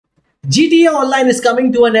GTA Online is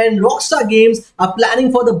coming to an end. Rockstar Games are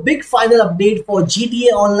planning for the big final update for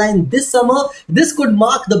GTA Online this summer. This could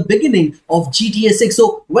mark the beginning of GTA 6.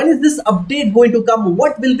 So when is this update going to come?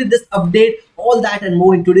 What will be this update? All that and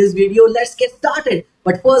more in today's video. Let's get started.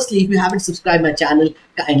 But firstly, if you haven't subscribed my channel,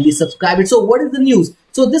 kindly subscribe it. So what is the news?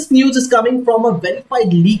 So this news is coming from a verified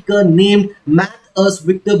leaker named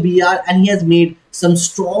Victor BR, and he has made some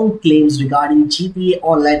strong claims regarding GTA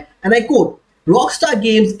Online, and I quote, Rockstar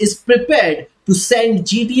Games is prepared to send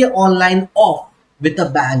GTA Online off with a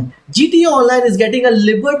bang. GTA Online is getting a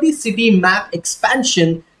Liberty City map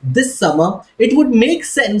expansion this summer. It would make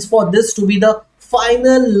sense for this to be the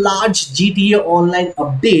final large GTA Online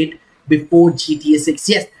update before GTA 6.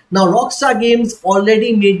 Yes, now Rockstar Games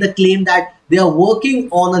already made the claim that they are working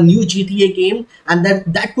on a new GTA game, and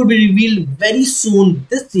that could be revealed very soon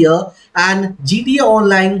this year. And GTA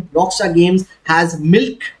Online, Rockstar Games has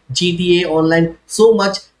milked GTA Online so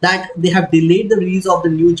much that they have delayed the release of the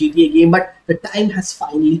new GTA game, but the time has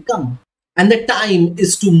finally come. And the time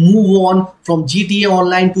is to move on from GTA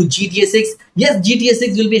Online to GTA 6. Yes, GTA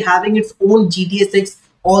 6 will be having its own GTA 6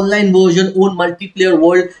 online version, own multiplayer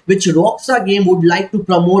world, which Rockstar Game would like to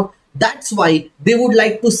promote. That's why they would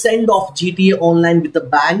like to send off GTA Online with a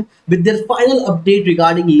bang with their final update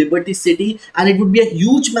regarding Liberty City, and it would be a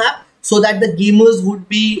huge map so that the gamers would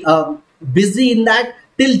be busy in that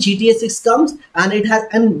till GTA 6 comes.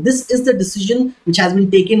 And this is the decision which has been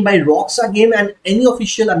taken by Rockstar Game, and any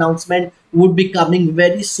official announcement would be coming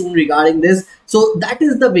very soon regarding this. So that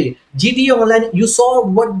is the way. GTA Online, you saw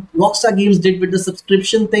what Rockstar Games did with the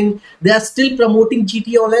subscription thing. They are still promoting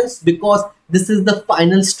GTA Online because this is the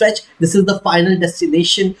final stretch. This is the final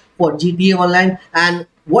destination for GTA Online. And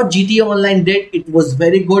what GTA Online did, it was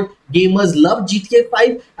very good. Gamers love GTA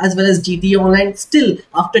 5 as well as GTA Online. Still,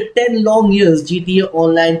 after 10 long years, GTA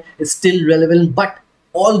Online is still relevant. But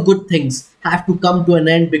all good things have to come to an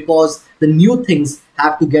end because the new things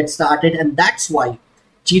have to get started. And that's why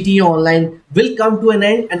GTA Online will come to an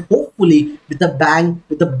end, and hopefully with a bang,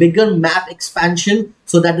 with a bigger map expansion,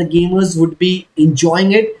 so that the gamers would be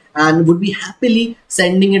enjoying it and would be happily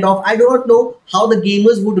sending it off. I do not know how the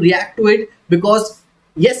gamers would react to it, because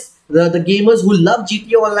yes, the gamers who love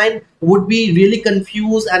GTA Online would be really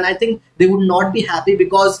confused, and I think they would not be happy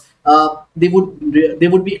because they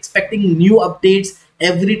would be expecting new updates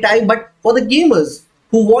every time. But for the gamers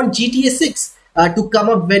who want GTA 6 to come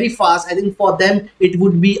up very fast, I think for them it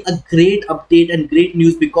would be a great update and great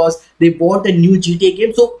news because they want a new GTA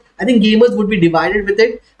game. So I think gamers would be divided with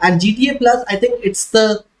it. And GTA Plus, I think it's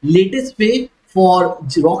the latest way for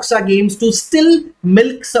Rockstar Games to still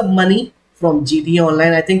milk some money from GTA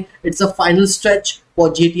Online. I think it's a final stretch for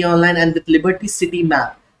GTA Online, and with Liberty City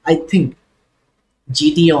map, I think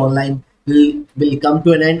GTA Online will come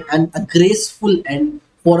to an end, and a graceful end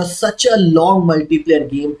for such a long multiplayer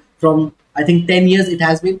game. From I think 10 years, it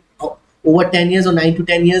has been over 10 years or 9 to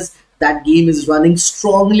 10 years that game is running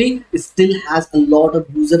strongly. It still has a lot of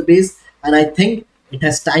user base, and I think it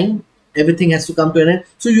has time. Everything has to come to an end.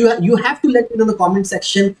 So you have to let me know in the comment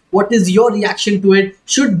section what is your reaction to it.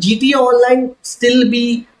 Should GTA Online still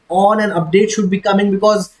be on, and update should be coming?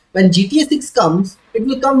 Because when GTA 6 comes, it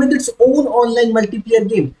will come with its own online multiplayer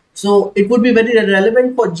game. So it would be very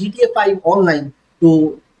relevant for GTA 5 Online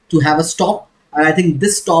to have a stop. And I think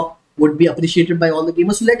this stop would be appreciated by all the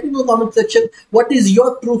gamers. So let me know in the comment section what is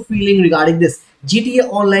your true feeling regarding this, GTA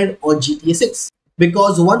Online or GTA 6.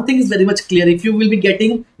 Because one thing is very much clear, if you will be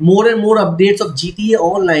getting more and more updates of GTA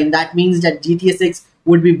Online, that means that GTA 6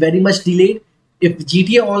 would be very much delayed. If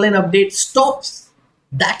GTA Online update stops,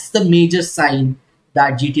 that's the major sign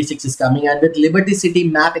that GTA 6 is coming. And with Liberty City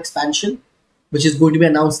map expansion, which is going to be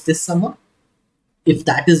announced this summer, if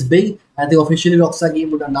that is big, I think officially Rockstar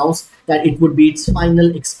Game would announce that it would be its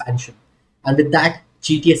final expansion. And with that,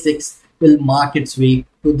 GTA 6 will mark its way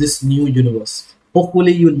to this new universe.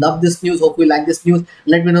 Hopefully you love this news. Hopefully you like this news.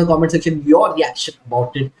 Let me know in the comment section your reaction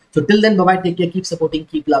about it. So till then, bye-bye. Take care. Keep supporting.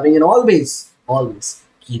 Keep loving. And always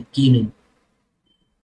keep gaming.